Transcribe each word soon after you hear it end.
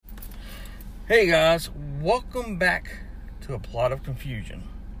Hey guys, welcome back to A Plot of Confusion.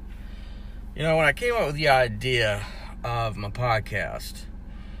 You know, when I came up with the idea of my podcast,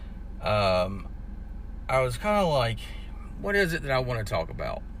 I was kind of like, what is it that I want to talk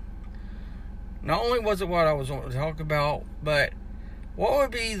about? Not only was it what I was wanting to talk about, but what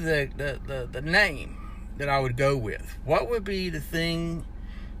would be the name that I would go with? What would be the thing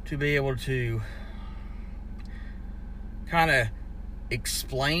to be able to kind of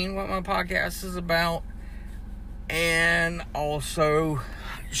explain what my podcast is about, and also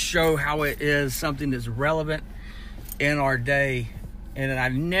show how it is something that's relevant in our day. And I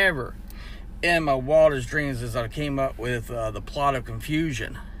never, in my wildest dreams, as I came up with the plot of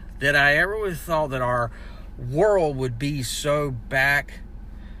confusion, that I ever would have thought that our world would be so backwards.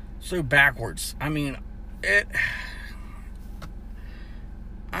 I mean,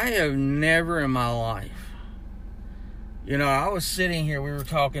 I have never in my life, you know, I was sitting here, we were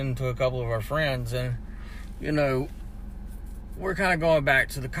talking to a couple of our friends, and, you know, we're kind of going back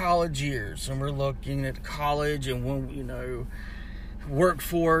to the college years, and we're looking at college and, when, you know,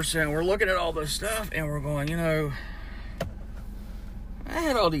 workforce, and we're looking at all this stuff, and we're going, you know, I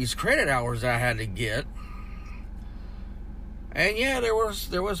had all these credit hours I had to get, and yeah, there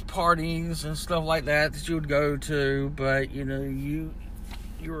was parties and stuff like that you would go to, but, you know, you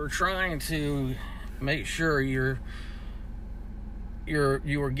were trying to make sure you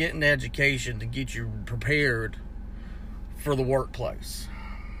were getting education to get you prepared for the workplace.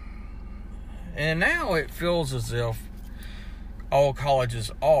 And now it feels as if all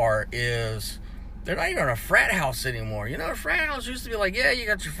colleges they're not even a frat house anymore. You know, a frat house used to be like, yeah, you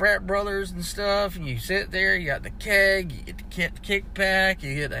got your frat brothers and stuff, and you sit there, you got the keg, you get the kickback,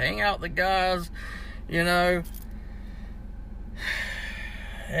 you get to hang out with the guys, you know.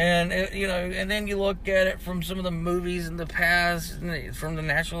 And, you know, and then you look at it from some of the movies in the past, from the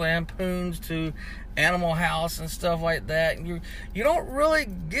National Lampoons to Animal House and stuff like that. And you don't really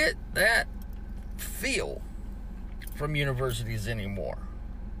get that feel from universities anymore.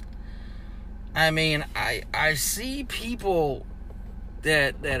 I mean, I see people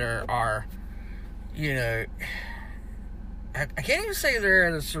that are you know, I can't even say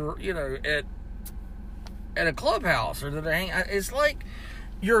they're at a clubhouse, or that they hang. It's like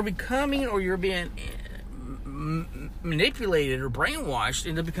you're becoming, or you're being manipulated or brainwashed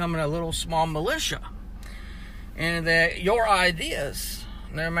into becoming a little small militia. And that your ideas,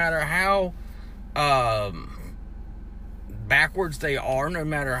 no matter how backwards they are, no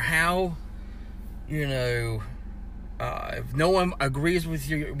matter how, you know, if no one agrees with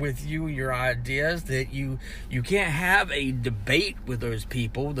your ideas, that you can't have a debate with those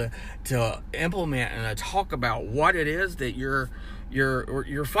people to implement and to talk about what it is that you're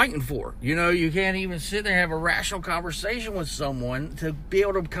fighting for. You know, you can't even sit there and have a rational conversation with someone to be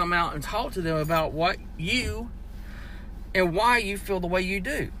able to come out and talk to them about what you and why you feel the way you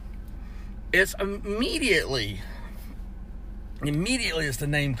do. It's immediately it's the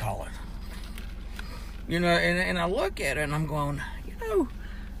name calling. You know, and I look at it and I'm going, you know,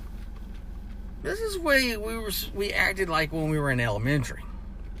 this is the way we acted like when we were in elementary.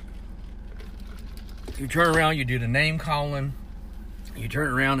 You turn around, you do the name calling. You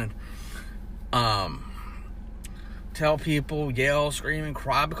turn around and tell people, yell, scream, and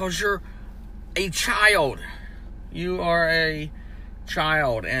cry because you're a child. You are a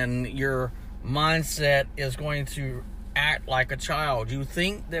child, and your mindset is going to act like a child. You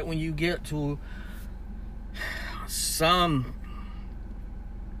think that when you get to some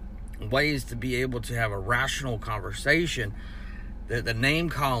ways to be able to have a rational conversation, that the name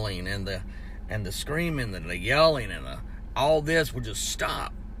calling and the screaming and the yelling and all this would just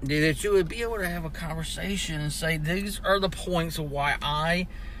stop. That you would be able to have a conversation and say, these are the points of why I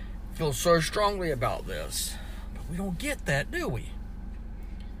feel so strongly about this. But we don't get that, do we?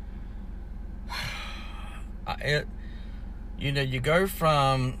 You know, you go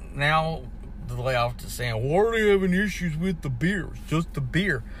from now the layoff to saying, why are they having issues with the beer? It's just the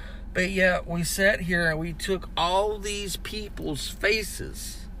beer. But yet we sat here and we took all these people's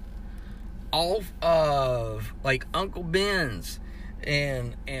faces off of, like, Uncle Ben's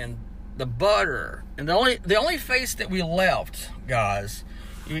and the butter, and the only face that we left, guys,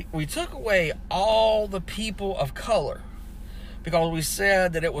 we took away all the people of color because we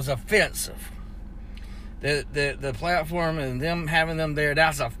said that it was offensive. The platform and them having them there,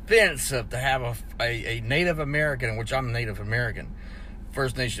 that's offensive to have a Native American, which I'm Native American,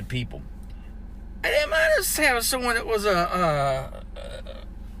 First Nation people. And they might just have someone that was a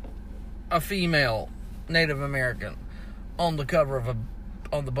female Native American on the cover of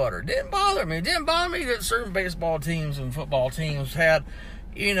on the butter. Didn't bother me. It didn't bother me that certain baseball teams and football teams had,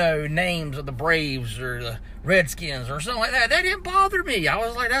 names of the Braves or the Redskins or something like that. That didn't bother me. I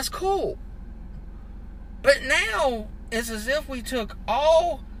was like, that's cool. But now, it's as if we took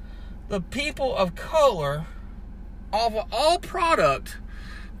all the people of color off of all product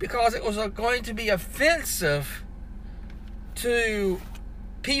because it was going to be offensive to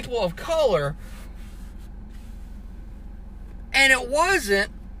people of color. And it wasn't.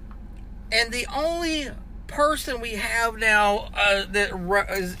 And the only person we have now that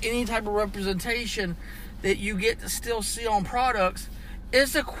is any type of representation that you get to still see on products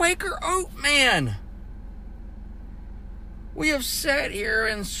is the Quaker Oat Man. We have sat here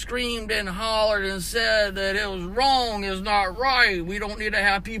and screamed and hollered and said that it was wrong, it's not right. We don't need to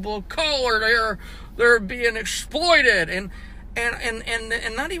have people of color. They're being exploited, and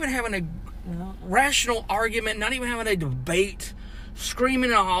not even having a rational argument, not even having a debate,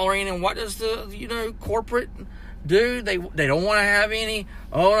 screaming and hollering. And what does the corporate do? They don't want to have any.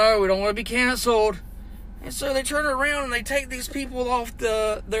 Oh no, we don't want to be canceled. And so they turn around and they take these people off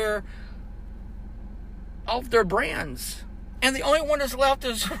their brands. And the only one that's left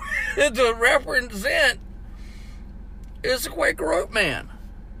is to represent is the Quaker Oat Man.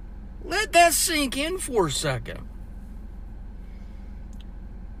 Let that sink in for a second.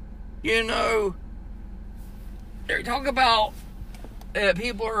 They talk about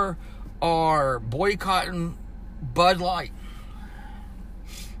people are boycotting Bud Light.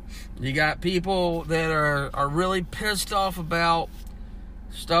 You got people that are really pissed off about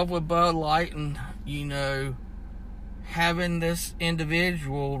stuff with Bud Light and, having this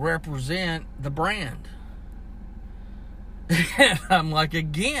individual represent the brand. And I'm like,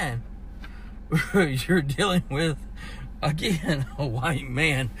 again, you're dealing with, again, a white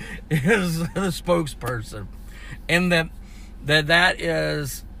man is the spokesperson. And that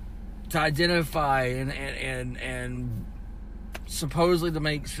is to identify and supposedly to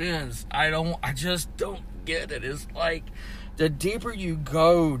make sense. I just don't get it. It's like, the deeper you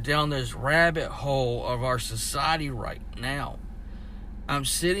go down this rabbit hole of our society right now, I'm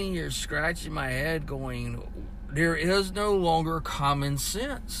sitting here scratching my head going, there is no longer common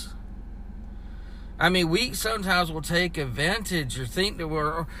sense. I mean, we sometimes will take advantage or think that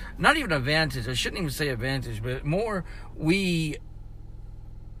we're, not even advantage, I shouldn't even say advantage, but more we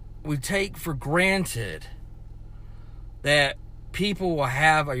take for granted that people will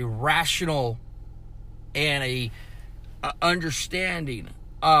have a rational and a understanding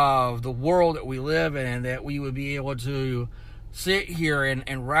of the world that we live in, and that we would be able to sit here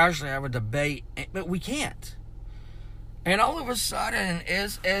and rationally have a debate, but we can't. And all of a sudden,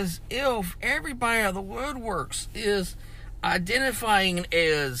 it's as if everybody out of the woodworks is identifying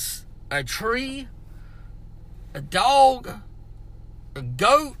as a tree, a dog, a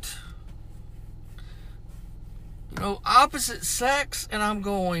goat, opposite sex, and I'm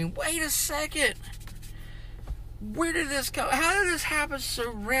going, wait a second. Where did this go? How did this happen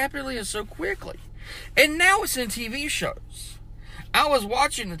so rapidly and so quickly? And now it's in TV shows. I was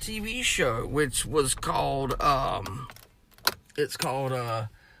watching a TV show which was called,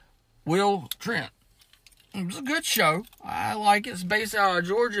 Will Trent. It was a good show. I like it. It's based out of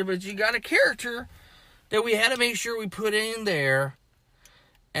Georgia, but you got a character that we had to make sure we put in there,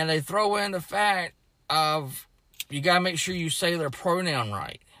 and they throw in the fact of you got to make sure you say their pronoun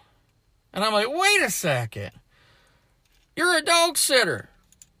right. And I'm like, wait a second. You're a dog sitter.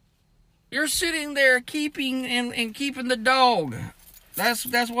 You're sitting there keeping the dog.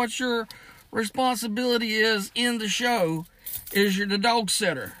 That's what your responsibility is in the show, is you're the dog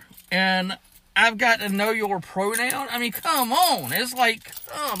sitter. And I've got to know your pronoun. I mean, come on. It's like,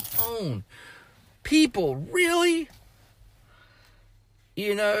 come on. People, really?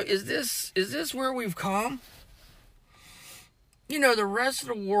 Is this where we've come? The rest of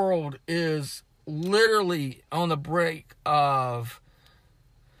the world is literally on the brink of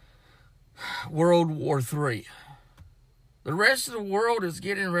World War III. The rest of the world is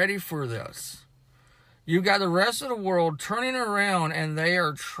getting ready for this. You've got the rest of the world turning around, and they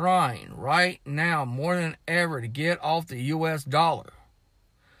are trying right now more than ever to get off the US dollar.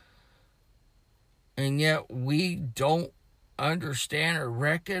 And yet we don't understand or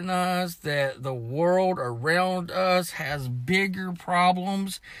recognize that the world around us has bigger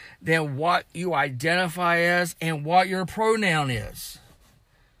problems than what you identify as and what your pronoun is.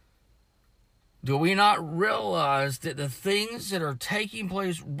 Do we not realize that the things that are taking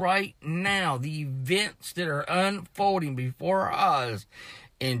place right now, the events that are unfolding before our eyes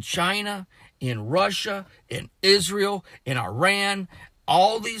in China, in Russia, in Israel, in Iran,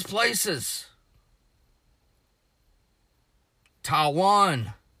 all these places,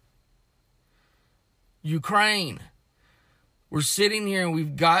 Taiwan, Ukraine, We're sitting here and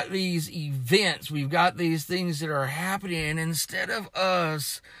we've got these events, we've got these things that are happening, and instead of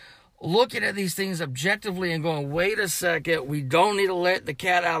us looking at these things objectively and going, wait a second, we don't need to let the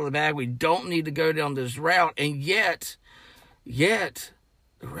cat out of the bag, we don't need to go down this route, and yet,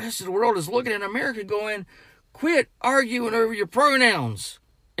 the rest of the world is looking at America going, quit arguing over your pronouns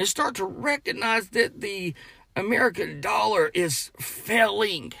and start to recognize that the American dollar is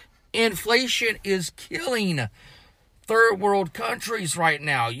failing. Inflation is killing third world countries right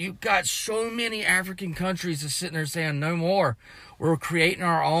now. You've got so many African countries that's sitting there saying, no more. We're creating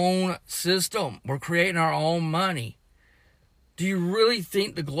our own system. We're creating our own money. Do you really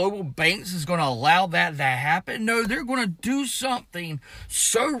think the global banks is going to allow that to happen? No, they're going to do something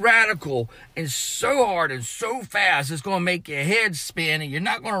so radical and so hard and so fast, it's going to make your head spin, and you're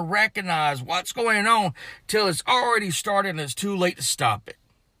not going to recognize what's going on till it's already started and it's too late to stop it.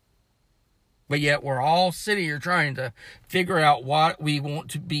 But yet we're all sitting here trying to figure out what we want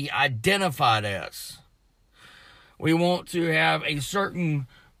to be identified as. We want to have a certain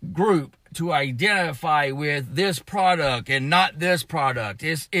group to identify with this product and not this product.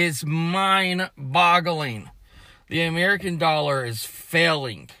 It's mind-boggling. The American dollar is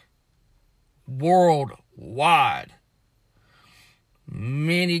failing worldwide.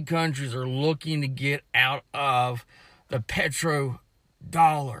 Many countries are looking to get out of the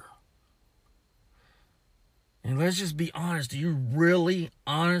petrodollar. And let's just be honest. Do you really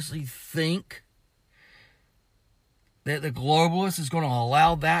honestly think that the globalist is going to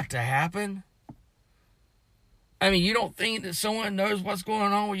allow that to happen? I mean, you don't think that someone knows what's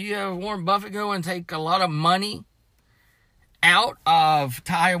going on when you have Warren Buffett go and take a lot of money out of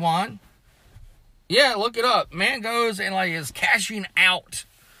Taiwan? Yeah, look it up. Man goes and is cashing out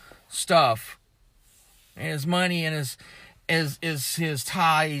stuff. And his money and his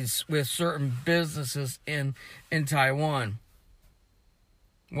ties with certain businesses in Taiwan.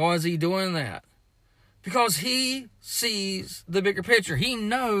 Why is he doing that? Because he sees the bigger picture. He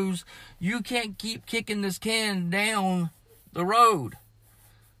knows you can't keep kicking this can down the road.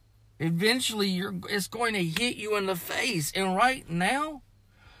 Eventually, it's going to hit you in the face. And right now,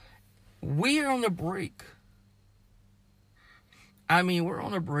 we are on the brink. I mean, we're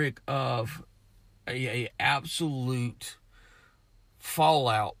on the brink of a absolute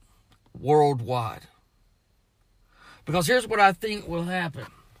fallout worldwide. Because here's what I think will happen.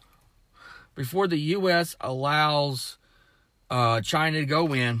 Before the U.S. allows China to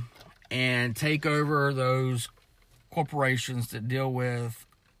go in and take over those corporations that deal with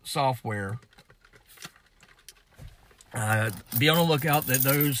software, be on the lookout that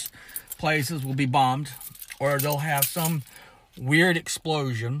those places will be bombed, or they'll have some weird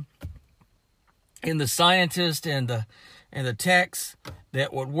explosion, and the scientists and the techs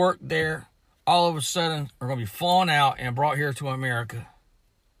that would work there all of a sudden are going to be flown out and brought here to America.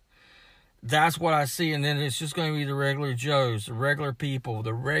 That's what I see. And then it's just going to be the regular Joes, the regular people,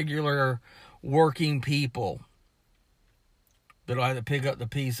 the regular working people that'll have to pick up the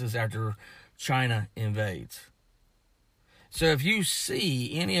pieces after China invades. So if you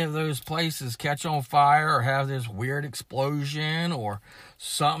see any of those places catch on fire or have this weird explosion or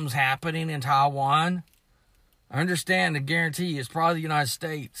something's happening in Taiwan, I understand and guarantee it's probably the United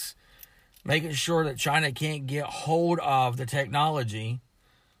States making sure that China can't get hold of the technology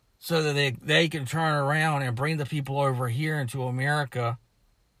so that they can turn around and bring the people over here into America.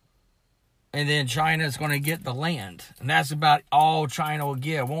 And then China's going to get the land. And that's about all China will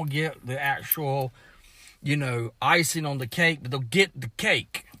get. Won't get the actual, icing on the cake. But they'll get the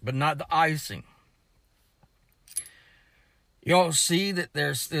cake, but not the icing. You all see that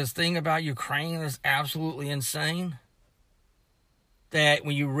there's this thing about Ukraine that's absolutely insane? That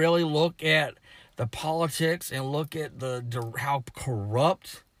when you really look at the politics and look at how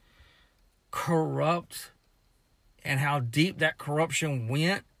corrupt and how deep that corruption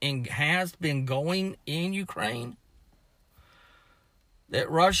went and has been going in Ukraine,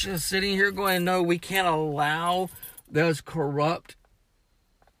 that Russia is sitting here going, no, we can't allow those corrupt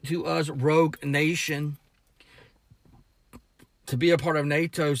to us rogue nation to be a part of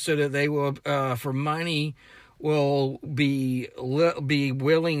NATO so that they will, for money, will be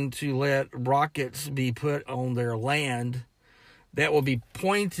willing to let rockets be put on their land that will be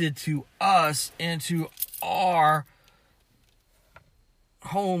pointed to us into our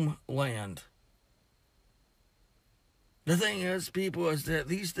homeland. The thing is, people, is that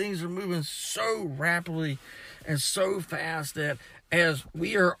these things are moving so rapidly and so fast that as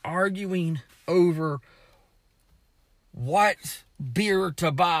we are arguing over what beer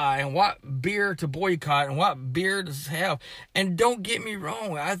to buy and what beer to boycott and what beer to have, and don't get me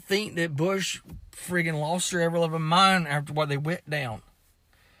wrong, I think that Bush friggin' lost their ever living mind after what they went down.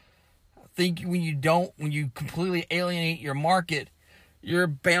 I think when you completely alienate your market, you're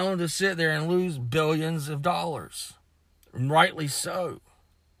bound to sit there and lose billions of dollars. And rightly so.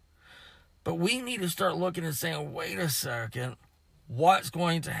 But we need to start looking and saying, wait a second, what's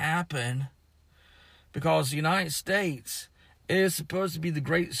going to happen? Because the United States is supposed to be the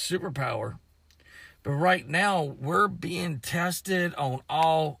great superpower. But right now, we're being tested on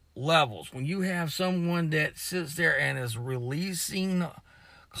all levels. When you have someone that sits there and is releasing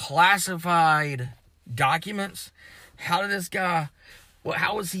classified documents, how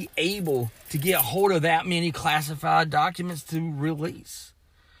was he able to get hold of that many classified documents to release?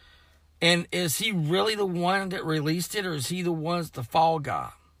 And is he really the one that released it, or is he the one that's the fall guy?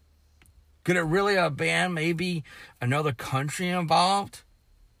 Could it really have been maybe another country involved?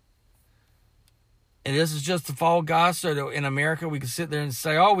 And this is just the fall guy, so that in America we can sit there and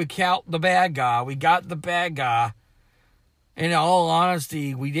say, oh, we caught the bad guy. We got the bad guy. And in all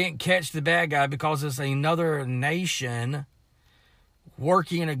honesty, we didn't catch the bad guy because it's another nation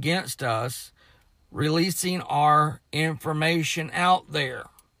working against us, releasing our information out there.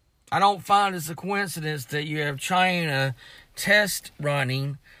 I don't find it's a coincidence that you have China test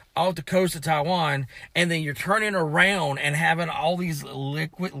running off the coast of Taiwan, and then you're turning around and having all these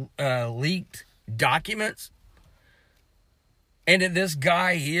leaked documents, and that this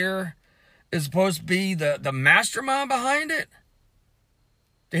guy here is supposed to be the mastermind behind it,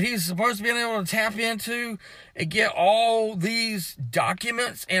 that he's supposed to be able to tap into and get all these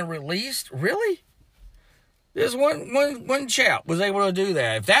documents and released. Really? This one chap was able to do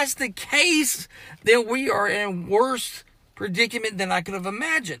that. If that's the case, then we are in worse predicament than I could have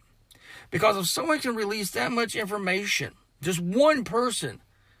imagined. Because if someone can release that much information, just one person,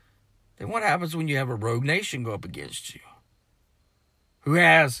 then what happens when you have a rogue nation go up against you? Who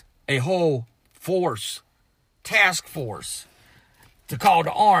has a whole task force, to call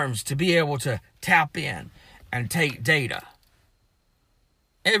to arms to be able to tap in and take data.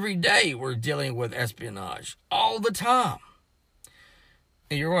 Every day we're dealing with espionage. All the time.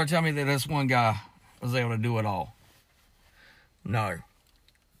 And you're going to tell me that this one guy was able to do it all? No.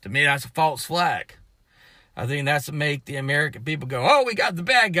 To me, that's a false flag. I think that's to make the American people go, oh, we got the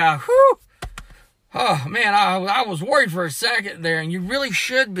bad guy. Whew. Oh, man, I was worried for a second there, and you really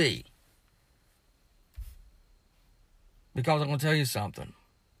should be. Because I'm going to tell you something.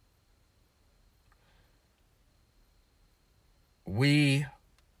 We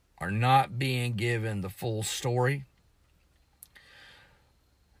are not being given the full story,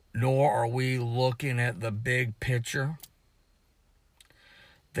 nor are we looking at the big picture.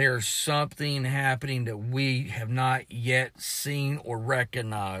 There's something happening that we have not yet seen or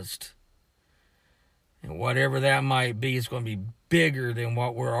recognized. And whatever that might be, it's going to be bigger than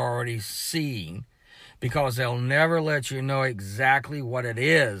what we're already seeing, because they'll never let you know exactly what it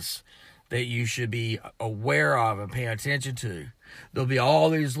is that you should be aware of and pay attention to. There'll be all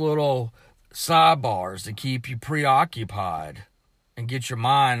these little sidebars to keep you preoccupied and get your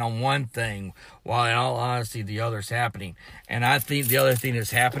mind on one thing, while in all honesty, the other's happening. And I think the other thing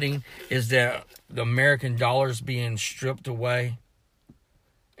that's happening is that the American dollar is being stripped away,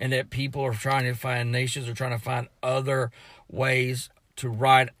 and that people are trying to find, nations are trying to find other ways to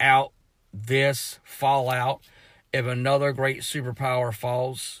ride out this fallout if another great superpower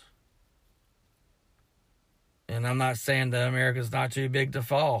falls. And I'm not saying that America's not too big to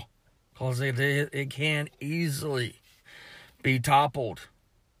fall, because it can easily be toppled.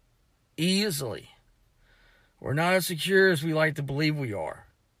 Easily. We're not as secure as we like to believe we are.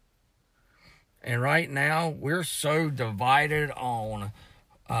 And right now, we're so divided on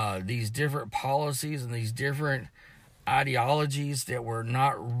these different policies and these different ideologies that we're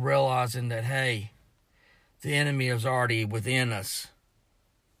not realizing that, hey, the enemy is already within us.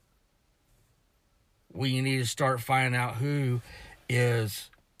 We need to start finding out who is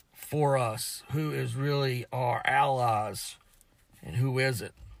for us, who is really our allies, and who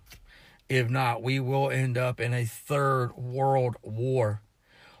isn't. If not, we will end up in a third world war,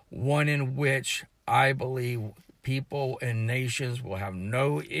 one in which I believe people and nations will have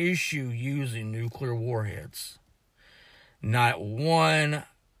no issue using nuclear warheads. Not one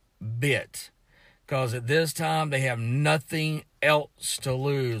bit. Because at this time, they have nothing else to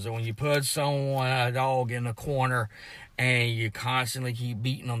lose. And when you put a dog in a corner and you constantly keep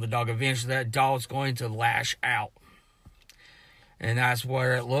beating on the dog, eventually that dog's going to lash out. And that's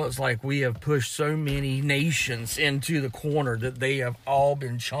where it looks like we have pushed so many nations into the corner that they have all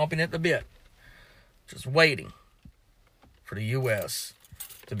been chomping at the bit, just waiting for the U.S.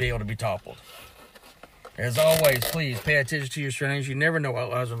 to be able to be toppled. As always, please pay attention to your surroundings. You never know what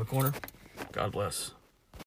lies in the corner. God bless.